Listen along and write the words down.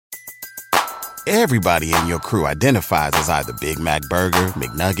Everybody in your crew identifies as either Big Mac Burger,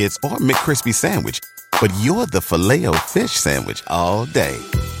 McNuggets, or McCrispy Sandwich. But you're the Filet-O-Fish Sandwich all day.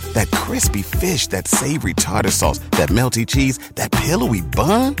 That crispy fish, that savory tartar sauce, that melty cheese, that pillowy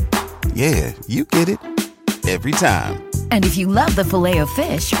bun. Yeah, you get it. Every time. And if you love the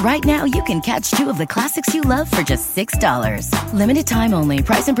Filet-O-Fish, right now you can catch 2 of the classics you love for just $6. Limited time only.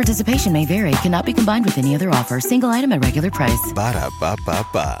 Price and participation may vary. Cannot be combined with any other offer. Single item at regular price.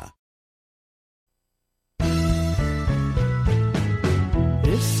 Ba-da-ba-ba-ba.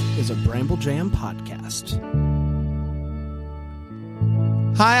 This is a Bramble Jam podcast.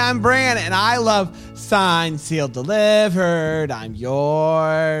 Hi, I'm Bran, and I love Signed, Sealed, Delivered. I'm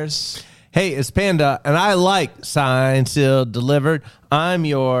yours. Hey, it's Panda, and I like Signed, Sealed, Delivered. I'm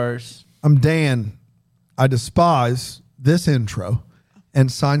yours. I'm Dan. I despise this intro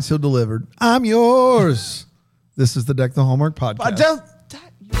and Signed, Sealed, Delivered. I'm yours. This is the Deck the Hallmark podcast.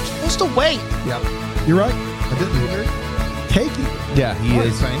 You're supposed to wait. Yep. You're right. I didn't either. Cakey. Yeah, he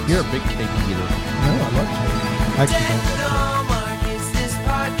is. Thanks. You're a big cake eater. No, I love cake. Actually,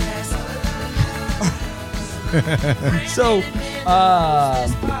 So,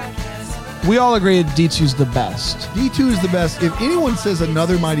 we all agree that D2's the best. D2 is the best. If anyone says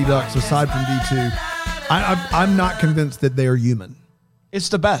another Mighty Ducks aside from D2, I'm not convinced that they are human. It's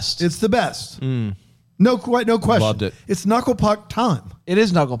the best. It's the best. No question. Loved it. It's knuckle puck time. It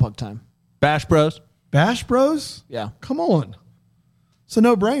is Knuckle Puck time. Bash Bros. Bash Bros? Yeah. Come on. It's a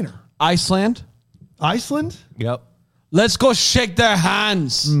no-brainer. Iceland. Iceland? Yep. Let's go shake their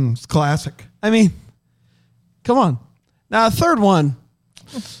hands. It's classic. I mean, come on. Now, a third one.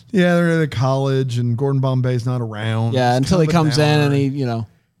 Yeah, they're at college, and Gordon Bombay's not around. Yeah, It's until he kind of comes a in downer. and he,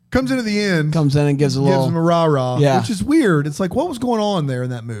 comes in at the end. comes in and gives a little. Gives him a rah-rah, Yeah. which is weird. It's like, what was going on there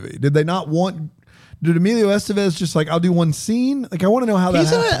in that movie? Did they not want... Did Emilio Estevez just like, I'll do one scene? Like, I want to know how that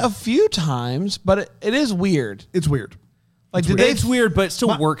He's in happened. it a few times, but it is weird. It's weird. Like, It's weird, but it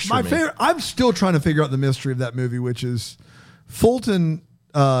still works for me. Favorite, I'm still trying to figure out the mystery of that movie, which is Fulton,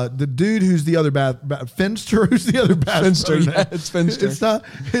 the dude who's the other Finster, who's the other bad Finster, yeah, it's Finster. It's not,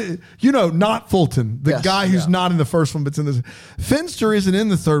 not Fulton, the Yes, guy who's yeah. not in the first one, but's in this. Finster isn't in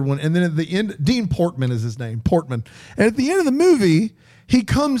the third one, and then at the end, Dean Portman is his name, Portman. And at the end of the movie, he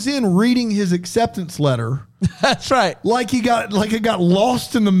comes in reading his acceptance letter. That's right. Like it got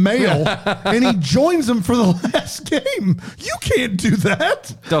lost in the mail, and he joins them for the last game. You can't do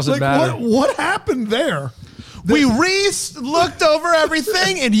that. Doesn't matter. What happened there? We looked over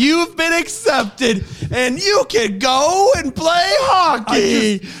everything, and you've been accepted, and you can go and play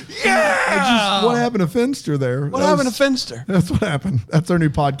hockey. What happened to Finster there? What happened to Finster? That's what happened. That's our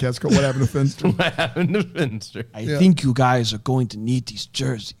new podcast called What Happened to Finster. What happened to Finster? I think you guys are going to need these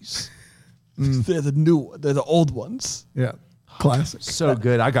jerseys. They're the old ones. Yeah. Classic. So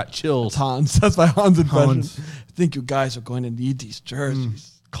good. I got chills. Hans. That's my Hans impression. Hans. I think you guys are going to need these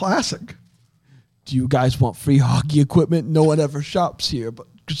jerseys. Classic. Do you guys want free hockey equipment? No one ever shops here, but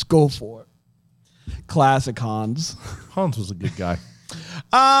just go for it. Classic Hans. Hans was a good guy.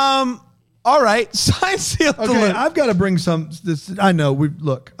 All right. Sign, seal, Okay, deliver. I've got to bring this. I know.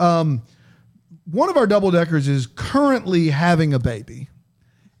 Look. One of our double deckers is currently having a baby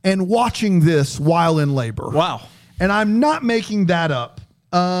and watching this while in labor. Wow. And I'm not making that up.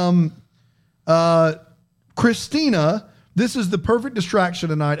 Christina, this is the perfect distraction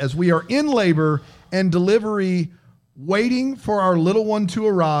tonight as we are in labor and delivery, waiting for our little one to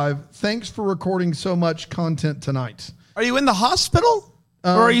arrive. Thanks for recording so much content tonight. Are you in the hospital? Or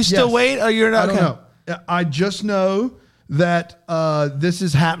are you still yes. waiting? Or you're not? I don't know. I just know that this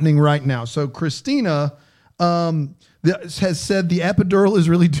is happening right now. So Christina has said the epidural is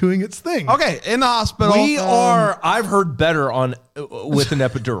really doing its thing. Okay, in the hospital. I've heard better with an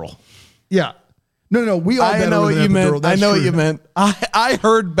epidural. Yeah. No. We all I better know with what an you epidural. meant. That's I know what true. you meant. I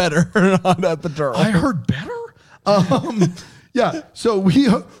heard better on epidural. I heard better? Yeah. So we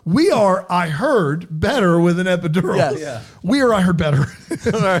are, I heard better with an epidural. Yes. Yeah. We are, I heard better.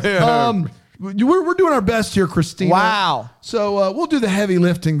 We're doing our best here, Christina. Wow. So we'll do the heavy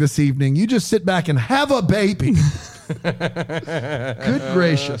lifting this evening. You just sit back and have a baby. Good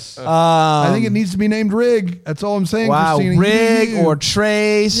gracious. I think it needs to be named Rig. That's all I'm saying, Wow, Christina. Rig You. or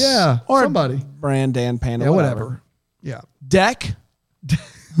Trace. Yeah, Or somebody. Brandon, Panda, Yeah, whatever. whatever. Yeah. Deck.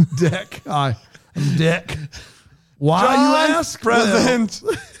 Deck. I'm Deck. Why, you ask? Present.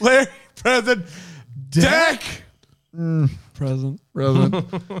 Larry, present. Deck. Present.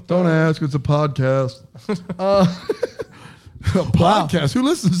 President. Don't ask. It's a podcast. A podcast? Who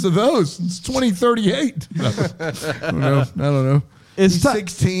listens to those? It's 2038. I don't know. He's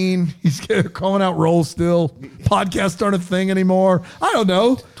 16. He's calling out roll still. Podcasts aren't a thing anymore. I don't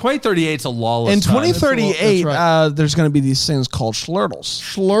know. 2038 is a lawless In time. 2038, That's right. there's going to be these things called schlurtles.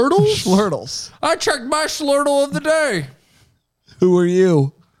 Schlurtles? Schlurtles. I checked my schlurtle of the day. Who are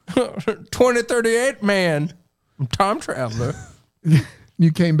you? 2038 man. I'm time traveler.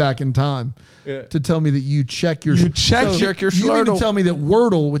 You came back in time to tell me that you check your check your You mean to Schlurtle. tell me that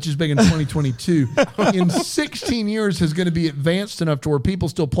Wordle, which is big in 2022, in 16 years is going to be advanced enough to where people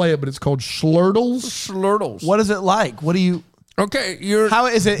still play it, but it's called Schlurtles? Schlurtles. What is it like? What do you... Okay, you're... How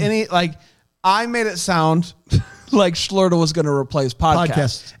is it any... Like, I made it sound like Schlurtle was going to replace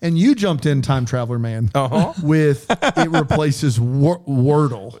podcasts. And you jumped in, Time Traveler Man, with it replaces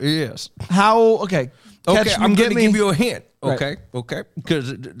Wordle. Yes. How... Okay. Okay, I'm going to give you a hint. Right. Okay,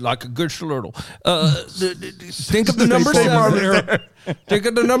 because like a good schlurtle. Think of the number 7. Think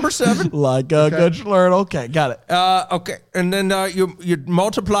of the number 7. Like a good Schlurtle. Okay, got it. Okay, and then you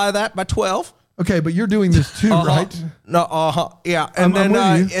multiply that by 12. Okay, but you're doing this too, right? No, yeah, I'm with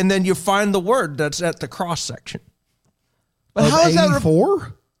you. and then you find the word that's at the cross section. But how is that...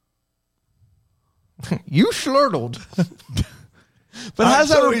 84? You schlurtled. But how's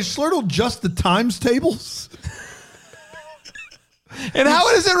that... So is Schlurtle just the times tables? And how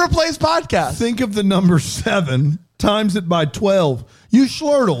does it replace podcasts? Think of the number 7, times it by 12. You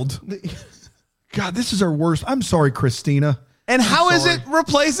Schlurtled. God, this is our worst. I'm sorry, Christina. And how is it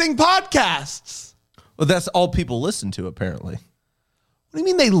replacing podcasts? Well, that's all people listen to, apparently. What do you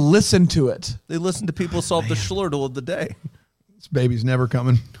mean they listen to it? They listen to people solve the schlurtle of the day. This baby's never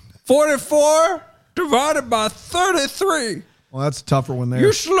coming. 44 divided by 33. Well, that's a tougher one there. You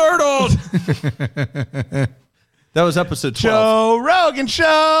schlurtled. That was episode 12. Joe Rogan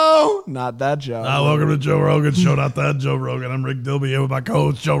Show. Not that Joe. Welcome to Joe Rogan Show, not that Joe Rogan. I'm Rick Dilby here with my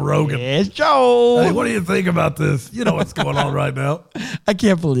co-host Joe Rogan. It's Joe. Hey, what do you think about this? You know what's going on right now. I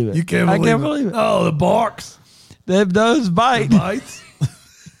can't believe it. You can't believe it. Oh, the barks. Those bite. Bites.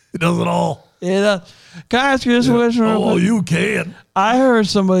 It does it all. Can I ask you this question? real Oh, quick? you can. I heard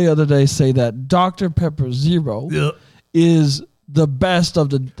somebody the other day say that Dr. Pepper Zero Yeah. is the best of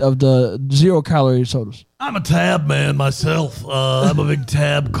the 0-calorie sodas. I'm a Tab man myself. I'm a big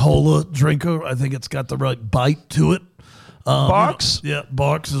Tab cola drinker. I think it's got the right bite to it. Barks? Yeah,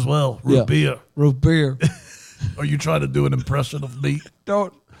 Barks as well. Root beer. Root beer. Are you trying to do an impression of me?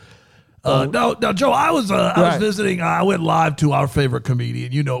 Don't. No, Joe. I was visiting. I went live to our favorite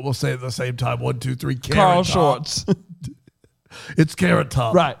comedian. You know, we'll say it at the same time. 1, 2, 3. Carl Top. Schwartz. It's Carrot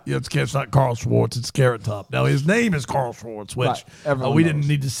Top. Right. Yeah, it's not Carl Schwartz. It's Carrot Top. Now, his name is Carl Schwartz, which Right. Everyone we knows. didn't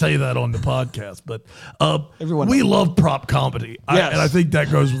need to say that on the podcast. But Everyone we knows. love prop comedy. Yes. And I think that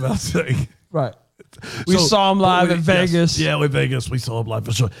goes without saying. Right. We So, saw him live but in Vegas. Yes, yeah, in Vegas. We saw him live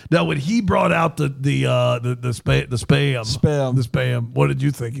for sure. Now, when he brought out the spam, what did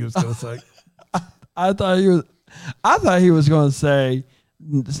you think he was going to say? I thought he was going to say,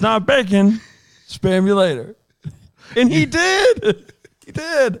 "It's not bacon. Spam you later," and he did. He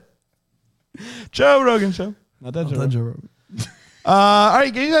did. Joe Rogan Show. Not that Joe Rogan. All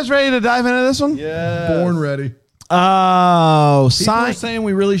right, are you guys ready to dive into this one? Yeah. Born ready. Oh, People are saying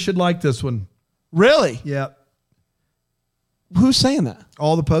we really should like this one. Really? Yeah. Who's saying that?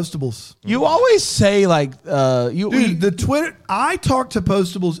 All the postables. You always say like Dude, the Twitter. I talk to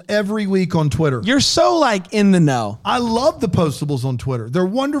postables every week on Twitter. you're so like in the know. I love the postables on Twitter. They're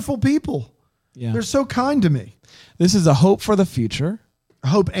wonderful people. Yeah. They're so kind to me. This is a hope for the future. A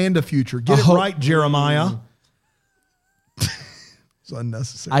hope and a future. Get it hope- right, Jeremiah. It's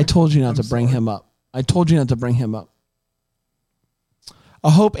unnecessary. I told you not to bring him up. I told you not to bring him up. A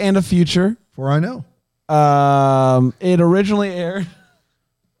hope and a future. For I know. It originally aired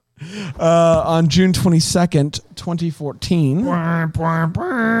on June 22nd, 2014.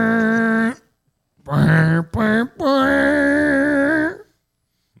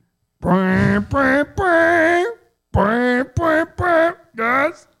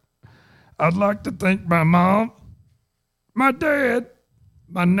 Guys, I'd like to thank my mom, my dad,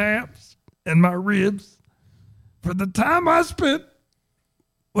 my naps, and my ribs for the time I spent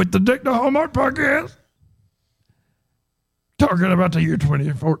with the Dick the Hallmark podcast talking about the year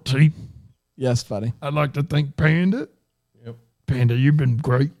 2014. Yes, buddy. I'd like to thank Panda. Yep. Panda, you've been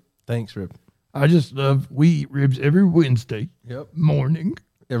great. Thanks, Rip. I just love, we eat ribs every Wednesday morning.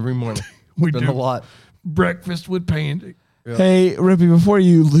 Every morning. We Been do a lot. breakfast with Panda. Hey, Rippy, before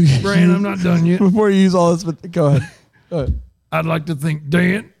you lose, Brian, I'm not done yet. before you use all this, but go ahead. Go ahead. I'd like to thank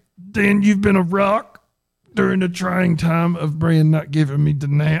Dan. Dan, you've been a rock during the trying time of Brian not giving me the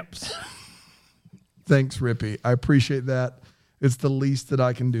naps. Thanks, Rippy. I appreciate that. It's the least that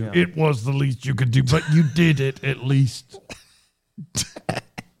I can do. It was the least you could do, but you did it at least.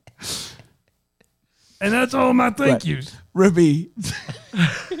 And that's all my thank yous. Rippy,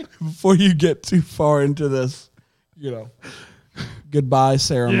 before you get too far into this, goodbye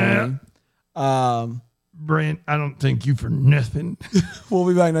ceremony. Brent, I don't thank you for nothing. We'll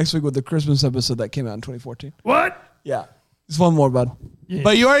be back next week with the Christmas episode that came out in 2014. What? Yeah. Just one more, bud. Yeah.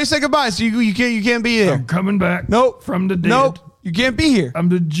 But you already said goodbye, so you can't be here. I'm coming back. Nope. From the dead. Nope. You can't be here. I'm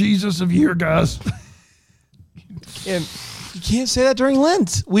the Jesus of here, guys. You can't say that during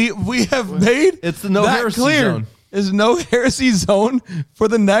Lent. We have made It's the no that heresy clear. zone. Is no heresy zone for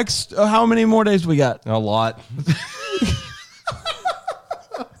the next how many more days we got? A lot.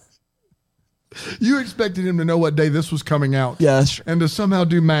 You expected him to know what day this was coming out. Yeah, that's true. And to somehow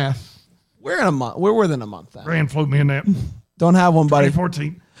do math. We're in a month. We're within a month. Then. Brand float me a nap. Don't have one, buddy.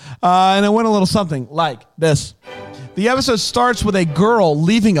 2014. And it went a little something like this. The episode starts with a girl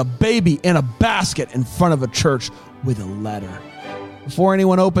leaving a baby in a basket in front of a church with a letter. Before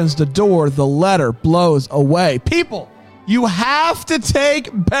anyone opens the door, the letter blows away. People, you have to take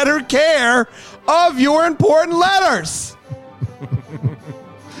better care of your important letters.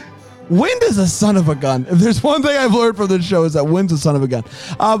 Wind is a son of a gun. If there's one thing I've learned from this show is that wind's a son of a gun.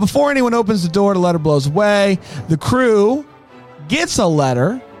 Before anyone opens the door, the letter blows away. The crew gets the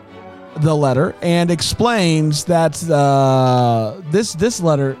letter, and explains that this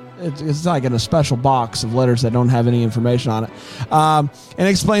letter, it's like in a special box of letters that don't have any information on it. And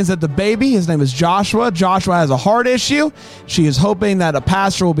explains that the baby, his name is Joshua. Joshua has a heart issue. She is hoping that a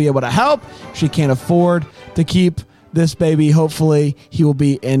pastor will be able to help. She can't afford to keep this baby. Hopefully he will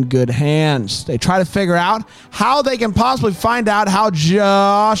be in good hands. They try to figure out how they can possibly find out how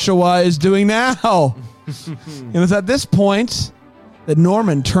Joshua is doing now. And it's at this point that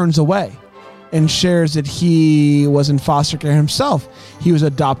Norman turns away and shares that he was in foster care himself. He was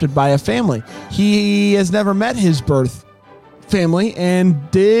adopted by a family. He has never met his birth family,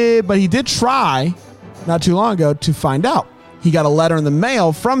 but he did try not too long ago to find out. He got a letter in the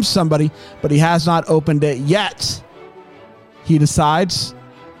mail from somebody, but he has not opened it yet. He decides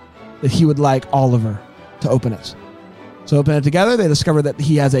that he would like Oliver to open it. So open it together. They discover that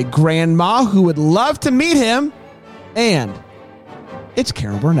he has a grandma who would love to meet him, and it's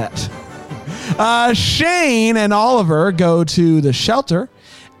Carol Burnett. Shane and Oliver go to the shelter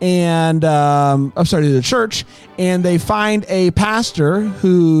and to the church, and they find a pastor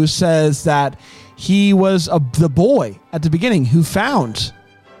who says that he was the boy at the beginning who found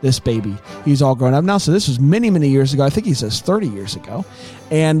this baby. He's all grown up now, so this was many, many years ago. I think he says 30 years ago.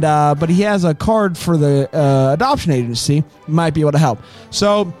 And but he has a card for the adoption agency. Might be able to help.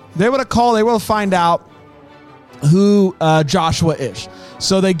 So they were to call. They will find out who Joshua is.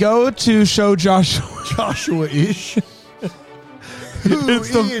 So they go to show Joshua. Joshua-ish. It's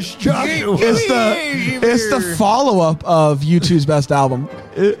the follow-up of U2's best album.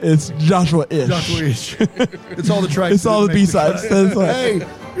 It's Joshua-ish. Joshua-ish. It's all the tracks. It's all the B-sides. Hey,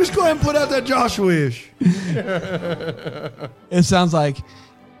 just go ahead and put out that Joshua-ish. It sounds like...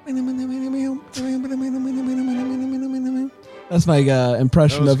 That's my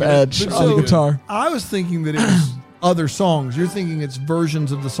impression of Edge on the guitar. I was thinking that it was other songs. You're thinking it's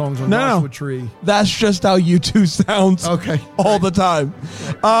versions of the songs on Joshua Tree. That's just how U2 sounds. Okay. All the time.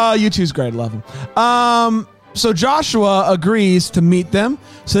 U2's great. Love him. So Joshua agrees to meet them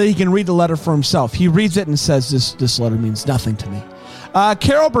so that he can read the letter for himself. He reads it and says, this letter means nothing to me.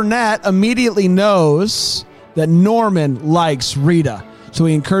 Carol Burnett immediately knows that Norman likes Rita. So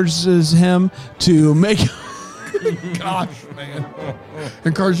he encourages him to make... Gosh, man.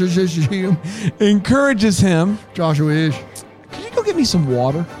 Encourages him. Joshua-ish. Can you go get me some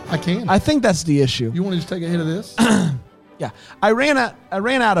water? I can. I think that's the issue. You want to just take a hit of this? Yeah. I ran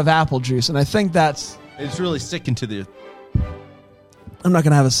out of apple juice, and I think that's... It's really sticking to the... I'm not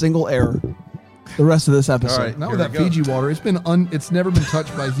going to have a single error the rest of this episode. All right. Not with that Fiji water. It's never been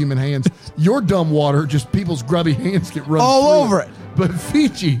touched by human hands. Your dumb water, just people's grubby hands get run all through over it. But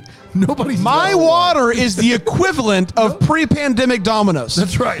Fiji, nobody's... My water is the equivalent of pre-pandemic Domino's.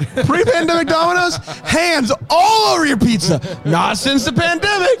 That's right. Pre-pandemic Domino's, hands all over your pizza. Not since the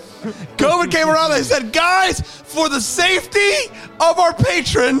pandemic. COVID came around, they said, guys, for the safety of our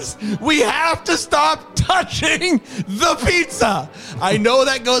patrons, we have to stop touching the pizza. I know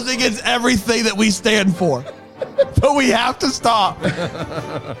that goes against everything that we stand for, but we have to stop.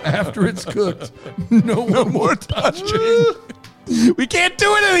 After it's cooked, no more touching. We can't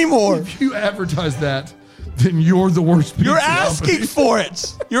do it anymore. If you advertise that, then you're the worst pizza You're asking for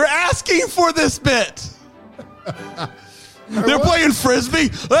it. You're asking for this bit. They're playing Frisbee.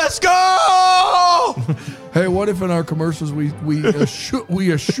 Let's go! Hey, what if in our commercials we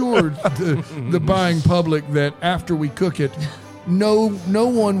assured the buying public that after we cook it, no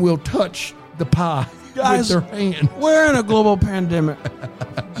one will touch the pie Guys, with their hand. We're in a global pandemic.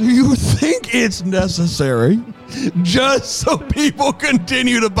 Do you think it's necessary just so people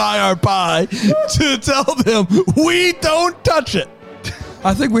continue to buy our pie to tell them we don't touch it?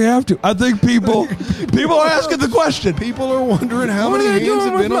 I think we have to. I think people are asking the question. People are wondering how What many are they hands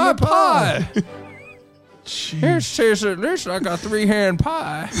doing have been with on my the pie. Here's says at least I got 3-hand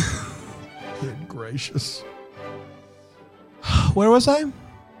pie. Good gracious. Where was I?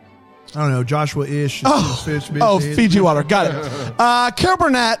 I don't know, Joshua-ish. Fiji water. Got it. Carol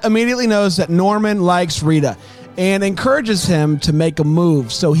Burnett immediately knows that Norman likes Rita and encourages him to make a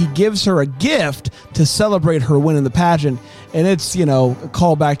move. So he gives her a gift to celebrate her win in the pageant. And it's, a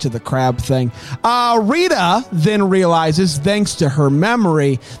callback to the crab thing. Rita then realizes, thanks to her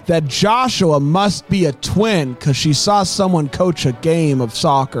memory, that Joshua must be a twin because she saw someone coach a game of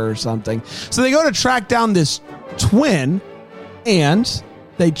soccer or something. So they go to track down this twin, and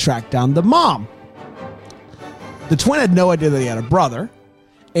they track down the mom. The twin had no idea that he had a brother,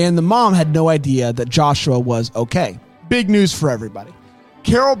 and the mom had no idea that Joshua was okay. Big news for everybody.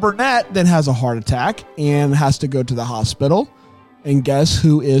 Carol Burnett then has a heart attack and has to go to the hospital. And guess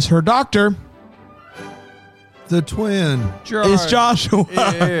who is her doctor? The twin. It's Joshua.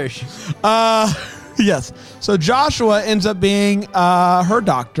 Ish. Yes. So Joshua ends up being her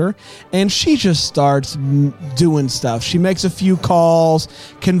doctor, and she just starts doing stuff. She makes a few calls,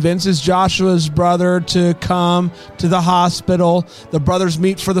 convinces Joshua's brother to come to the hospital. The brothers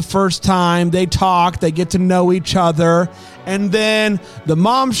meet for the first time. They talk. They get to know each other. And then the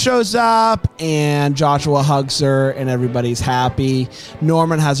mom shows up, and Joshua hugs her, and everybody's happy.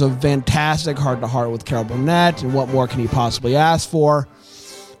 Norman has a fantastic heart-to-heart with Carol Burnett, and what more can he possibly ask for?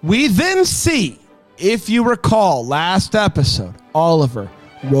 We then see, if you recall, last episode, Oliver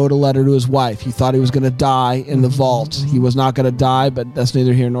wrote a letter to his wife. He thought he was going to die in the vault. He was not going to die, but that's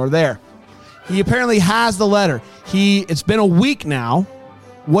neither here nor there. He apparently has the letter. It's been a week now.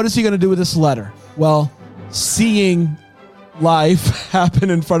 What is he going to do with this letter? Well, seeing life happen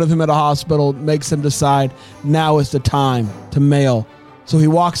in front of him at a hospital makes him decide now is the time to mail. So he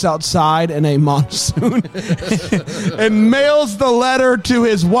walks outside in a monsoon and mails the letter to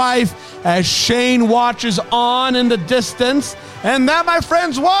his wife as Shane watches on in the distance. And that, my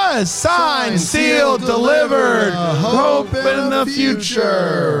friends, was signed, sealed, delivered. Hope in the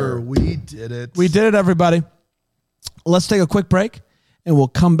future. We did it. We did it, everybody. Let's take a quick break, and we'll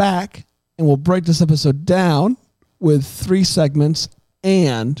come back, and we'll break this episode down with 3 segments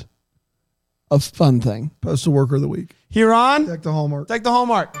and a fun thing. Postal Worker of the Week. Here on Deck the Hallmark. Deck the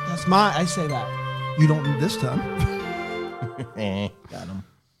Hallmark. That's I say that. You don't this time. Got him.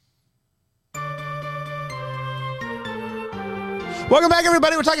 Welcome back,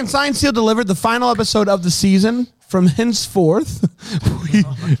 everybody. We're talking Signed, Sealed, Delivered, the final episode of the season. From henceforth,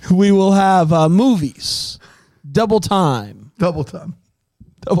 we will have movies. Double time. Double time.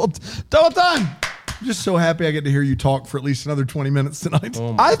 Double time. I'm just so happy I get to hear you talk for at least another 20 minutes tonight.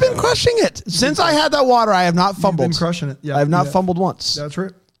 I've been crushing it. Since I had that water, I have not fumbled. You've been crushing it. Yeah, I have not fumbled once. That's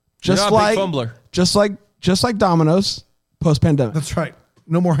right. Just You're not a like big fumbler. Just like Domino's post-pandemic. That's right.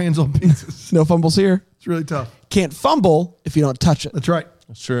 No more hands on pizzas. No fumbles here. It's really tough. Can't fumble if you don't touch it. That's right.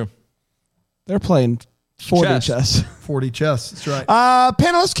 That's true. They're playing 4D chess. 40 chess. That's right.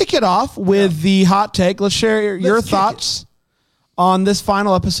 Panel, let's kick it off with the hot take. Let's share your thoughts on this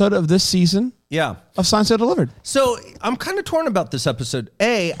final episode of this season. Yeah. Of Signed, Sealed, Delivered. So I'm kind of torn about this episode.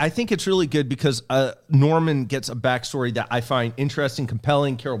 I think it's really good because Norman gets a backstory that I find interesting,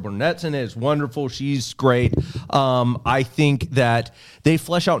 compelling. Carol Burnett's in it. It's wonderful. She's great. I think that they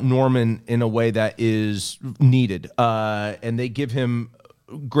flesh out Norman in a way that is needed, and they give him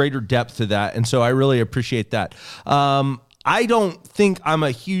greater depth to that. And so I really appreciate that. I don't think I'm a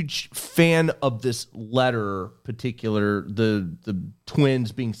huge fan of this letter, particular the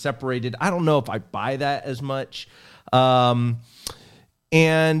twins being separated. I don't know if I buy that as much, and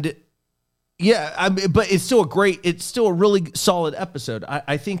yeah, but it's still a really solid episode.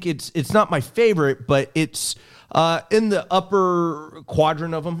 I think it's not my favorite, but it's in the upper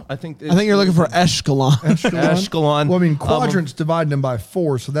quadrant of them. I think you're looking for Echelon. Echelon. Well, I mean, quadrants dividing them by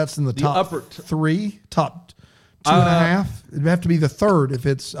 4, so that's in the top upper 3, top 2.5. It'd have to be the third if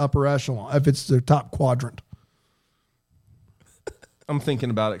it's upper echelon, if it's the top quadrant. I'm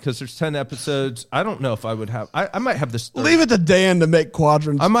thinking about it because there's 10 episodes. I don't know if I would have. I might have this. Leave it to Dan to make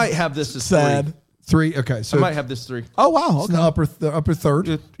quadrants. I might have this as sad. 3. Okay, so I might have this 3. Oh wow, it's the upper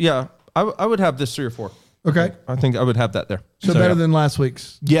third. Yeah, I would have this 3 or 4. Okay, I think I would have that there. so better than last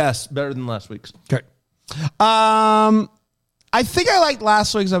week's. Yes, better than last week's. Okay, I think I liked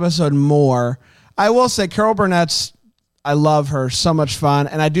last week's episode more. I will say Carol Burnett's I love her. So much fun.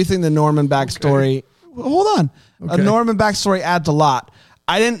 And I do think the Norman backstory, hold on. A Norman backstory adds a lot.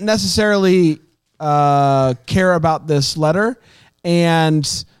 I didn't necessarily care about this letter,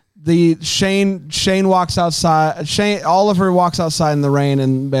 and the Shane walks outside. Oliver walks outside in the rain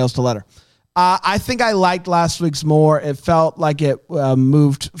and mails the letter. I think I liked last week's more. It felt like it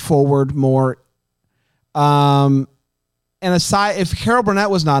moved forward more. And aside, if Carol Burnett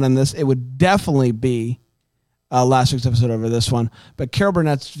was not in this, it would definitely be last week's episode over this one. But Carol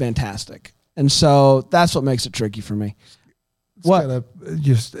Burnett's fantastic, and so that's what makes it tricky for me. It's got a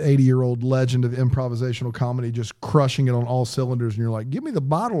just 80-year-old legend of improvisational comedy, just crushing it on all cylinders, and you're like, give me the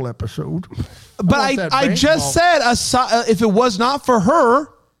bottle episode. But I just said, if it was not for her,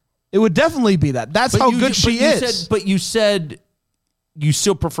 it would definitely be that. That's how good she is. But you said you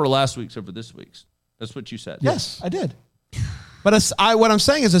still prefer last week's over this week's. That's what you said. Yes, I did. But what I'm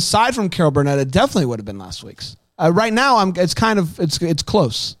saying is, aside from Carol Burnett, it definitely would have been last week's. Right now, it's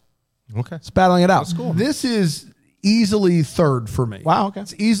close. Okay, it's battling it out. That's cool. This is easily third for me. Wow, okay.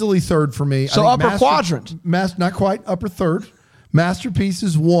 It's easily third for me. So upper quadrant. Not quite upper third. Masterpiece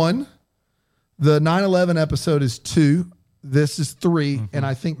is 1. The 9/11 episode is 2. This is 3. And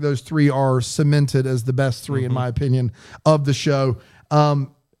I think those 3 are cemented as the best 3, in my opinion, of the show.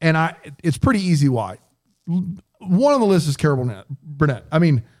 It's pretty easy why. One on the list is Carol Burnett. I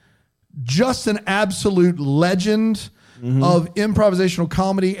mean, just an absolute legend of improvisational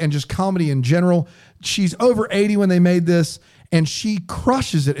comedy and just comedy in general. She's over 80 when they made this, and she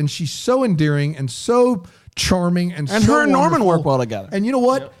crushes it. And she's so endearing and so charming and so her and Norman wonderful. work well together. And you know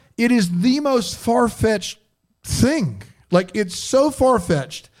what? Yep. It is the most far-fetched thing. Like, it's so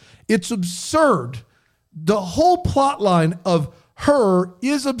far-fetched. It's absurd. The whole plot line of her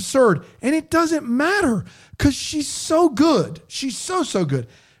is absurd, and it doesn't matter because she's so good. She's so good.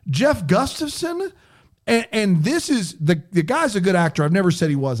 Jeff Gustafson, and this is the guy's a good actor. I've never said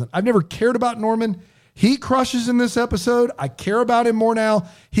he wasn't. I've never cared about Norman. He crushes in this episode. I care about him more now.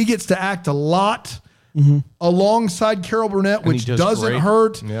 He gets to act a lot alongside Carol Burnett, which doesn't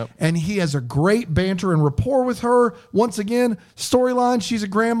hurt. Yep. And he has a great banter and rapport with her. Once again, storyline, she's a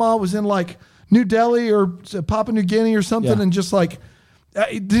grandma, was in like New Delhi or Papua New Guinea or something, and just like,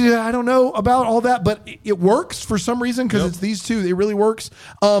 I don't know about all that, but it works for some reason because it's these two. It really works.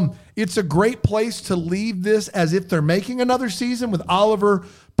 It's a great place to leave this as if they're making another season, with Oliver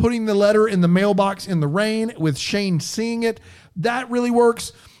putting the letter in the mailbox in the rain, with Shane seeing it. That really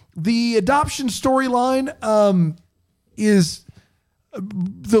works. The adoption storyline is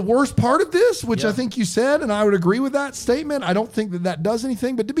the worst part of this, which I think you said, and I would agree with that statement. I don't think that does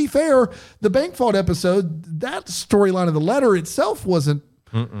anything. But to be fair, the bank vault episode, that storyline of the letter itself wasn't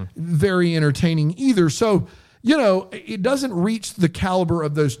very entertaining either. So, you know, it doesn't reach the caliber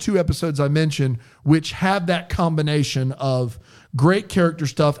of those 2 episodes I mentioned, which have that combination of great character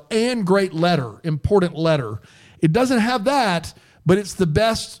stuff and great important letter. It doesn't have that, but it's the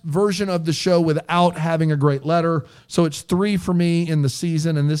best version of the show without having a great letter. So it's 3 for me in the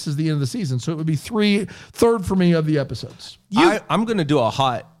season, and this is the end of the season. So it would be third for me of the episodes. I'm going to do a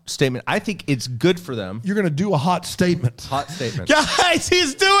hot statement. I think it's good for them. You're going to do a hot statement. Hot statement. Guys,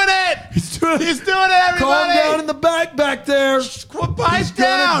 he's doing it. He's doing it, everybody. Calm down in the back there. Pipe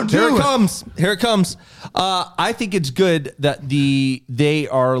down. Here it comes. I think it's good that they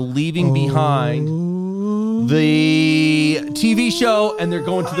are leaving behind the TV show and they're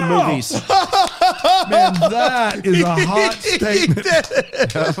going to the movies. Man, that is a hot statement.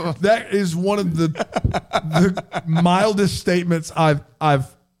 That is one of the mildest statements I've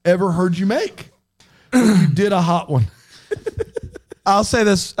ever heard you make. You did a hot one. I'll say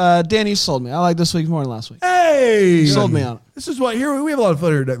this, Dan, you sold me. I like this week more than last week. Hey, you sold me on it. This is what here we have a lot of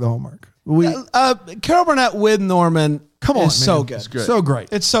fun here at Deck the Hallmark. Carol Burnett with Norman. Come on, is so good. It's so great.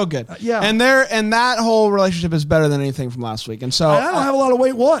 It's so good. Yeah. And that whole relationship is better than anything from last week. And so I don't have a lot of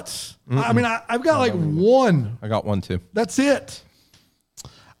wait what's. I mean, I've got like one. I got one too. That's it.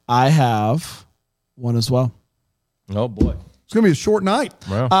 I have one as well. Oh boy. It's going to be a short night.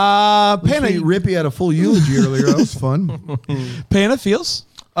 Wow. Panna, Rippy had a full eulogy earlier. That was fun. Panna feels?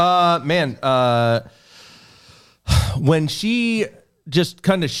 When she just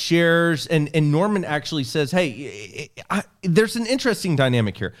kind of shares, and Norman actually says, hey, there's an interesting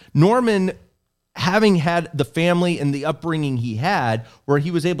dynamic here. Norman, having had the family and the upbringing he had, where he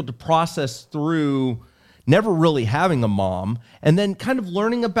was able to process through never really having a mom, and then kind of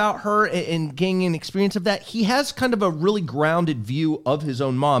learning about her and gaining an experience of that, he has kind of a really grounded view of his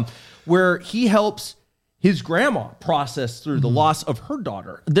own mom, where he helps his grandma process through the loss of her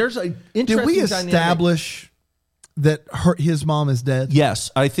daughter. There's an interesting Did we dynamic. establish that his mom is dead? Yes,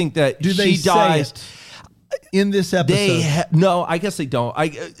 I think that Do they she dies. say it? in this episode? No, I guess they don't.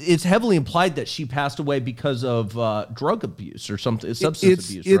 It's heavily implied that she passed away because of drug abuse or something, substance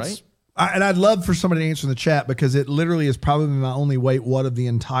abuse, right? And I'd love for somebody to answer in the chat because it literally is probably my only wait what of the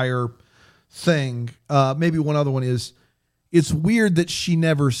entire thing. Maybe one other one is, it's weird that she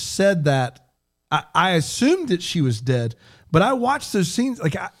never said that. I assumed that she was dead, but I watched those scenes.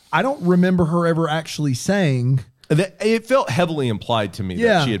 Like I don't remember her ever actually saying. It felt heavily implied to me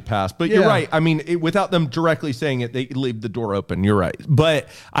that she had passed, but you're right. I mean, without them directly saying it, they leave the door open. You're right. But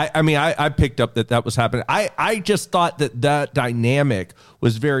I picked up that was happening. I just thought that dynamic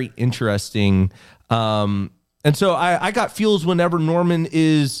was very interesting. And so I got feels whenever Norman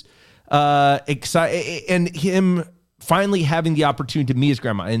is excited and him finally having the opportunity to meet his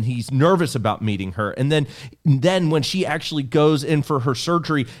grandma, and he's nervous about meeting her. And then when she actually goes in for her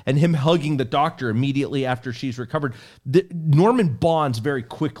surgery and him hugging the doctor immediately after she's recovered, Norman bonds very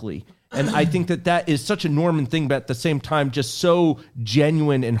quickly. And I think that is such a Norman thing, but at the same time, just so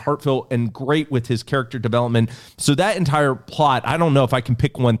genuine and heartfelt and great with his character development. So that entire plot, I don't know if I can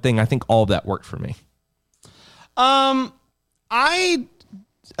pick one thing. I think all of that worked for me. I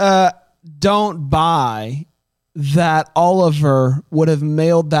don't buy that Oliver would have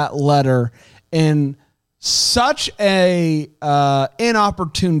mailed that letter in such a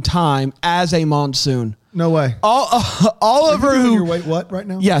inopportune time as a monsoon. No way. Oliver, who wait, what right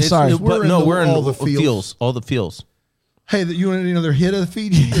now? Yeah, sorry. We're in all the feels. All the feels. Hey, you want another hit of the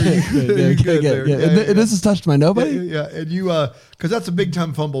feed? This has touched my nobody. Yeah, and you because that's a big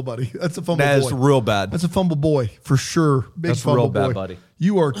time fumble, buddy. That's a fumble. That boy. is real bad. That's a fumble boy for sure. Big That's fumble real boy. bad, buddy.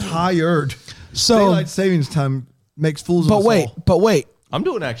 You are tired. So daylight savings time makes fools of us all. But wait. I'm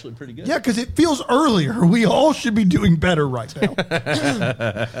doing actually pretty good. Yeah, because it feels earlier. We all should be doing better right now.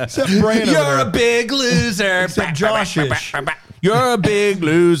 Except Brian. You're a big loser. Except Josh-ish. You're a big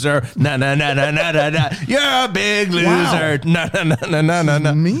loser. Na na na na na na na. You're a big loser. Wow. Na na na na na na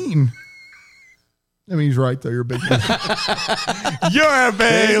na. Mean. I mean, he's right though. You're a big loser. You're a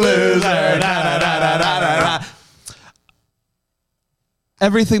big loser. Na na na na na na.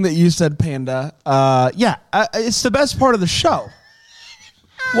 Everything that you said, Panda. It's the best part of the show.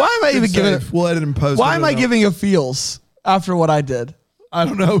 Why am I even giving it? We'll edit and post. Why am I giving you feels after what I did? I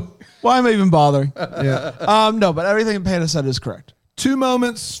don't know. Why am I even bothering? Yeah. No, but everything Panda said is correct. 2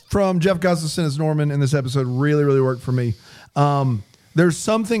 moments from Jeff Gustafson as Norman in this episode really, really worked for me. There's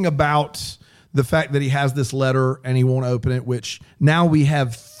something about the fact that he has this letter and he won't open it, which now we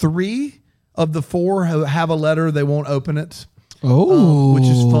have 3 of the 4 who have a letter. They won't open it. Oh, Which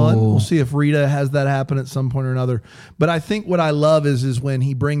is fun. We'll see if Rita has that happen at some point or another. But I think what I love is when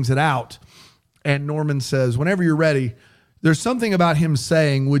he brings it out and Norman says, whenever you're ready, there's something about him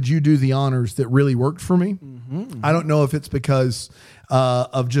saying, would you do the honors, that really worked for me. Mm-hmm. I don't know if it's because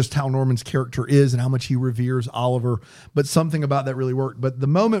of just how Norman's character is and how much he reveres Oliver, but something about that really worked. But the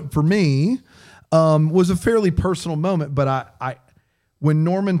moment for me was a fairly personal moment, but I when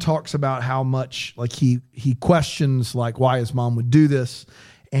Norman talks about how much like he questions like why his mom would do this,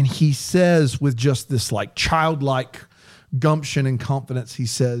 and he says with just this like childlike gumption and confidence, he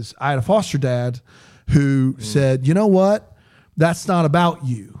says, I had a foster dad who said, you know what? That's not about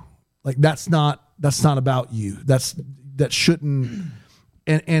you. Like that's not about you. That shouldn't.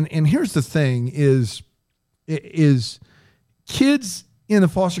 And here's the thing is kids in the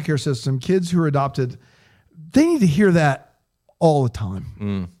foster care system, kids who are adopted, they need to hear that all the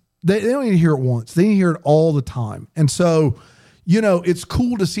time. They don't need to hear it once. They need to hear it all the time. And so, it's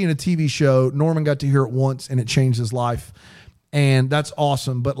cool to see in a TV show, Norman got to hear it once and it changed his life. And that's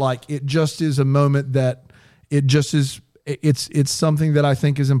awesome. But like, it just is a moment that it just is, it's something that I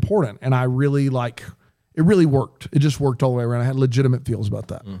think is important. And I really like, it really worked. It just worked all the way around. I had legitimate feels about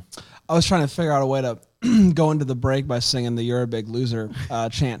that. I was trying to figure out a way to go into the break by singing the "You're a Big Loser"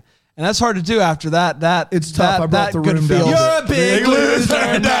 chant. And that's hard to do after that. It's tough. I brought the room down. You're a big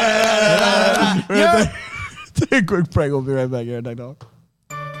loser. Take a quick break. We'll be right back here at Tech Talk.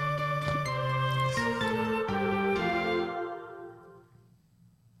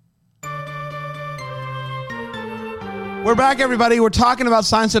 We're back, everybody. We're talking about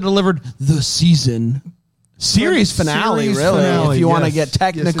Science That Delivered the series finale, Series really, finale, if you want to yes. get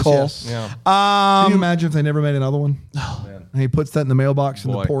technical. Yes. Yeah. Can you imagine if they never made another one? Oh, man. And he puts that in the mailbox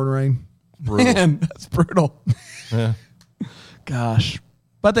in Boy. the pouring rain. Brutal. Man, that's brutal. Yeah. Gosh.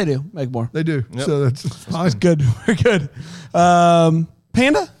 But they do make more. They do. Yep. So that's fine. It's good. We're good.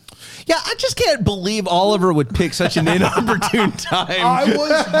 Panda? Yeah, I just can't believe Oliver would pick such an inopportune time. I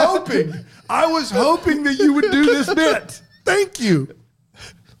was hoping that you would do this bit. Thank you.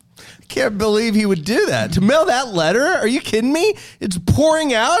 Can't believe he would do that. To mail that letter? Are you kidding me? It's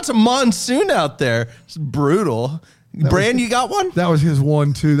pouring out. It's a monsoon out there. It's brutal. Brand, you got one? That was his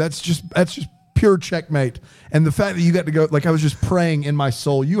one too. That's just pure checkmate. And the fact that you got to go, like I was just praying in my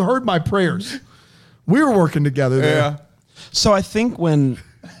soul. You heard my prayers. We were working together there. Yeah. So I think when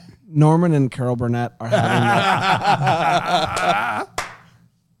Norman and Carol Burnett are having that.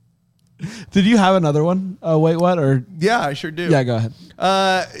 Did you have another one? Wait, what? Or Yeah, I sure do. yeah, go ahead.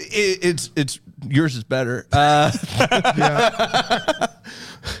 It's yours is better.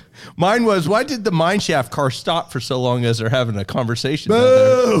 Mine was, why did the mine shaft car stop for so long as they're having a conversation?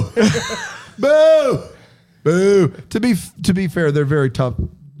 Boo! Boo! Boo! To be fair, they're very tough.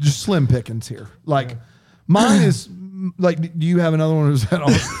 Just slim pickings here. Like mine is like. Do you have another one? Or is that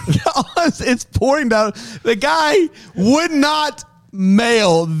all? It's pouring down. The guy would not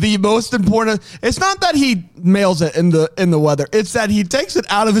mail the most important. It's not that he mails it in the weather. It's that he takes it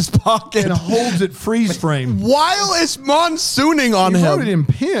out of his pocket And holds it freeze frame. while it's monsooning on You him. wrote it in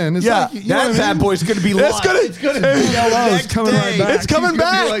pen. It's Yeah, like, you know what I That bad mean? boy's going to be It's live. gonna- It's going to be It's coming right back. It's coming He's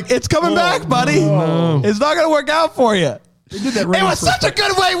gonna back. be like, It's coming back, buddy. no. It's not going to work out for you. They did that It rain was for- such a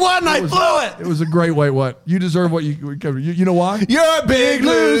good wait one. I flew it. It was a great wait. What you deserve? What you know why? You're a big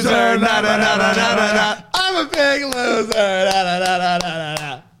loser. Na, na, na, na, na, na, na. I'm a big loser. Na, na, na, na, na,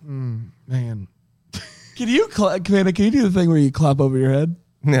 na. Man, Can you, Commander? Can you do the thing where you clap over your head?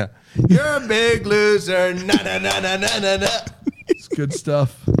 Yeah. You're a big loser. Na, na, na, na, na, na, na. it's good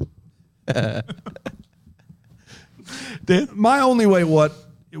stuff. Dan? My only way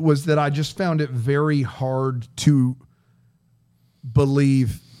was that I just found it very hard to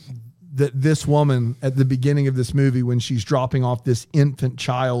believe that this woman at the beginning of this movie, when she's dropping off this infant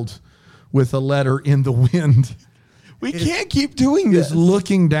child with a letter in the wind, We can't keep doing this. is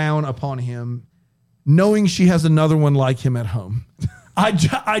looking down upon him, knowing she has another one like him at home.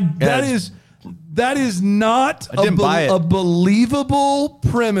 That is not didn't buy it. a believable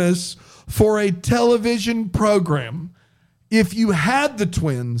premise for a television program. If you had the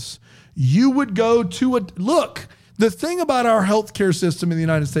twins, you would go to look. The thing about our healthcare system in the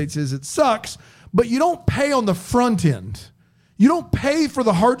United States is it sucks, but you don't pay on the front end. You don't pay for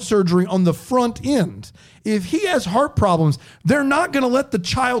the heart surgery on the front end. If he has heart problems, they're not going to let the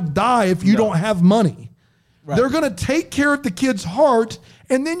child die if you don't have money. Right. They're going to take care of the kid's heart,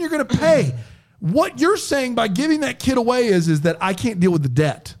 and then you're going to pay. What you're saying by giving that kid away is that I can't deal with the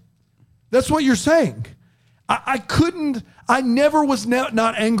debt. That's what you're saying. I never was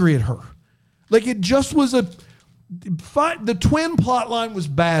not angry at her. Like it just was the twin plot line was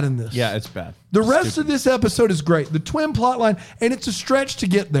bad in this. Yeah, it's bad. The rest of this episode is great. The twin plot line, and it's a stretch to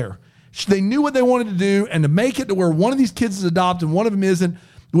get there. They knew what they wanted to do, and to make it to where one of these kids is adopted and one of them isn't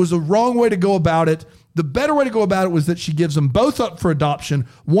was a wrong way to go about it. The better way to go about it was that she gives them both up for adoption.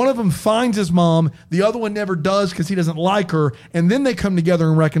 One of them finds his mom. The other one never does because he doesn't like her. And then they come together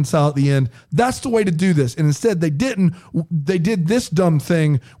and reconcile at the end. That's the way to do this. And instead they didn't. They did this dumb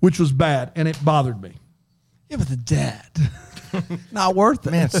thing, which was bad, and it bothered me. Yeah, but the debt. Not worth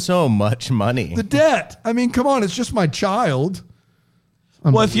it. Man, so much money. The debt. I mean, come on. It's just my child.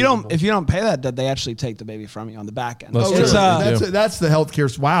 Well, if you don't pay that debt, they actually take the baby from you on the back end. That's It's true. That's the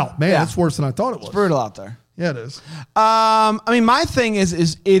healthcare. Wow, man, Yeah. that's worse than I thought it was. brutal out there. Yeah, it is. I mean, my thing is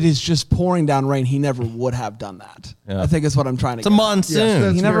it is just pouring down rain. He never would have done that. Yeah. I think is what I'm trying to It's a get at. monsoon. Yes,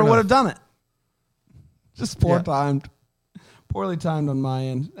 that's He never fair would enough. have done it. Just poorly timed on my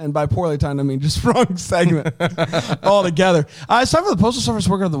end. And by poorly timed, I mean just wrong segment altogether. It's time for the Postal Service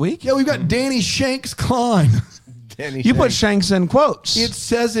Worker of the Week. Yeah, we've got Danny Shanks Klein. Danny You put Shanks. Shanks in quotes. It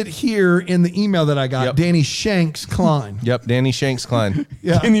says it here in the email that I got. Yep. Danny Shanks Klein. Yep, Danny Shanks Klein.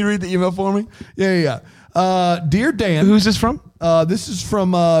 Yeah. Can you read the email for me? Yeah. Dear Dan, Who's this from? this is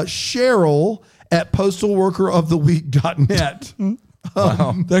from Cheryl at postalworkeroftheweek.net.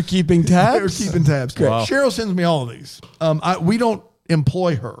 They're keeping tabs. They're keeping tabs. Wow. Cheryl sends me all of these. We don't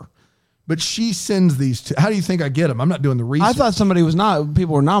employ her, but she sends these to. How do you think I get them? I'm not doing the research. I thought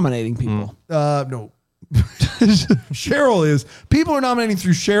people were nominating people. No. Cheryl is. People are nominating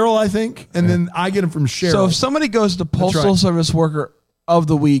through Cheryl, I think, and then I get them from Cheryl. So if somebody goes to Postal right. Service Worker of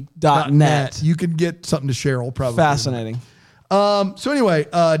the Week.net, you can get something to Cheryl, probably. fascinating. So anyway,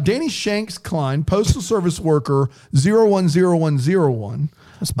 Danny Shanks Klein, Postal Service Worker 010101.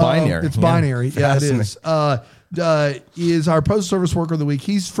 It's binary. It's binary. Yeah, it is. Fascinating. Is our Postal Service Worker of the Week.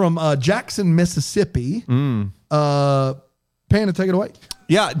 He's from Jackson, Mississippi. Panda, take it away.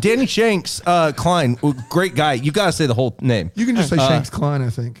 Yeah, Danny Shanks, Klein, great guy. You got to say the whole name. You can just say Shanks Klein, I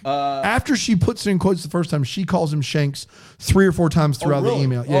think. After she puts it in quotes the first time, she calls him Shanks 3 or 4 times throughout the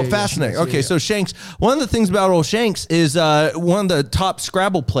email. Yeah, fascinating. Okay, so Shanks, one of the things about old Shanks is one of the top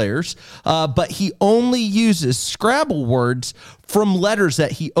Scrabble players, but he only uses Scrabble words from letters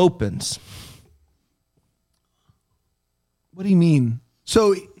that he opens. What do you mean?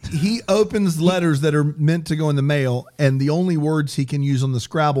 So he opens letters that are meant to go in the mail, and the only words he can use on the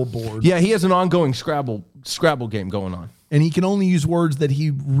Scrabble board. Yeah, he has an ongoing Scrabble game going on. And he can only use words that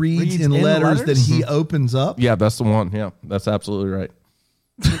he reads in letters that he opens up. Yeah, that's the one. Yeah, that's absolutely right.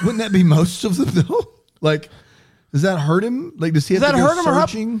 Wouldn't that be most of them, though? Like, does that hurt him? Like, does he have to go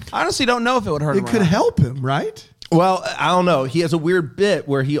searching? I honestly don't know if it would hurt him. It could help him, right? Well, I don't know. He has a weird bit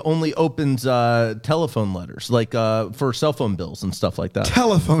where he only opens telephone letters, like for cell phone bills and stuff like that.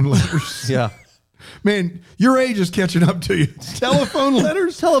 Telephone letters. Yeah. Man, your age is catching up to you. Telephone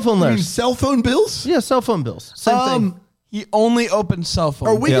letters? Telephone You letters. mean cell phone bills? Yeah, cell phone bills. Same thing. He only opens cell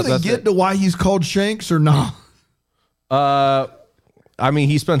phones. Are we going to get to why he's called Shanks or not? I mean,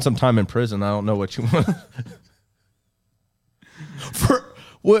 he spent some time in prison. I don't know what you want.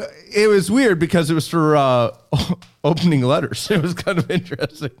 Well, it was weird because it was for opening letters. It was kind of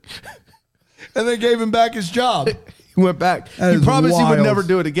interesting. And they gave him back his job. He went back. That He is promised he would wild. never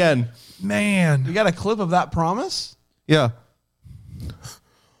do it again. Man. You got a clip of that promise? Yeah.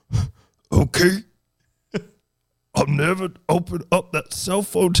 Okay. I'll never open up that cell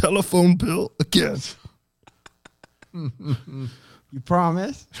phone telephone bill again. You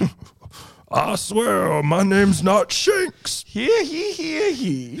promise? I swear, my name's not Shanks.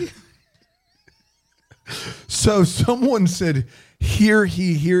 He. So someone said, hear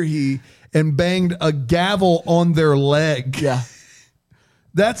he, and banged a gavel on their leg. Yeah.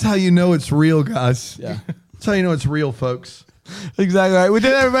 That's how you know it's real, guys. Yeah. That's how you know it's real, folks. Exactly right. We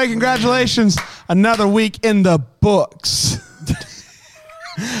did it, everybody. Congratulations. Another week in the books.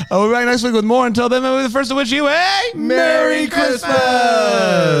 We'll be back next week with more. Until then, we'll be the first to wish you a Merry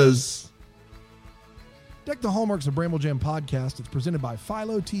Christmas! Deck the Hallmarks of Bramble Jam podcast. It's presented by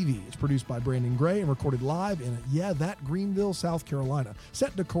Philo TV. It's produced by Brandon Gray and recorded live in, Greenville, South Carolina.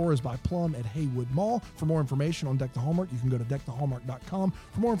 Set decor is by Plum at Haywood Mall. For more information on Deck the Hallmark, you can go to deckthehallmark.com.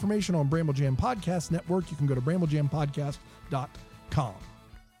 For more information on Bramble Jam Podcast Network, you can go to bramblejampodcast.com.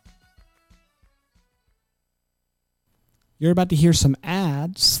 You're about to hear some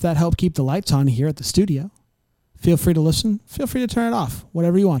ads that help keep the lights on here at the studio. Feel free to listen. Feel free to turn it off,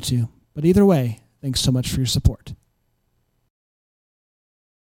 whatever you want to. But either way, thanks so much for your support.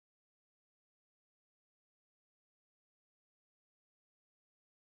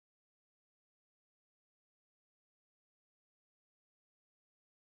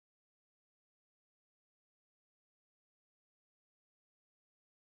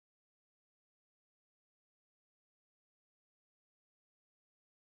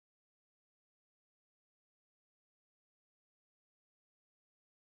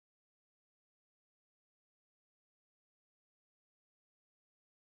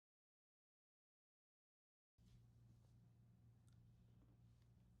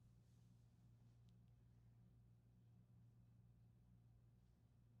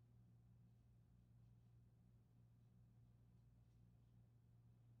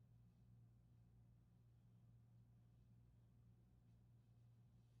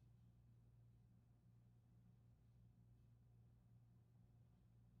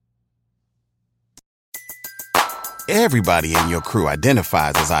 Everybody in your crew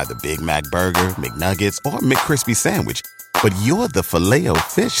identifies as either Big Mac Burger, McNuggets, or McCrispy Sandwich. But you're the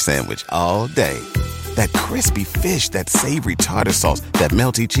Filet-O-Fish Sandwich all day. That crispy fish, that savory tartar sauce, that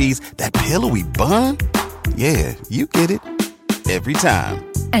melty cheese, that pillowy bun. Yeah, you get it. Every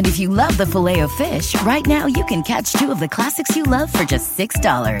time. And if you love the Filet-O-Fish, right now you can catch 2 of the classics you love for just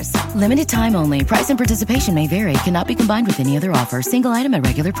 $6. Limited time only. Price and participation may vary. Cannot be combined with any other offer. Single item at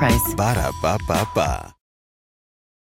regular price. Ba-da-ba-ba-ba.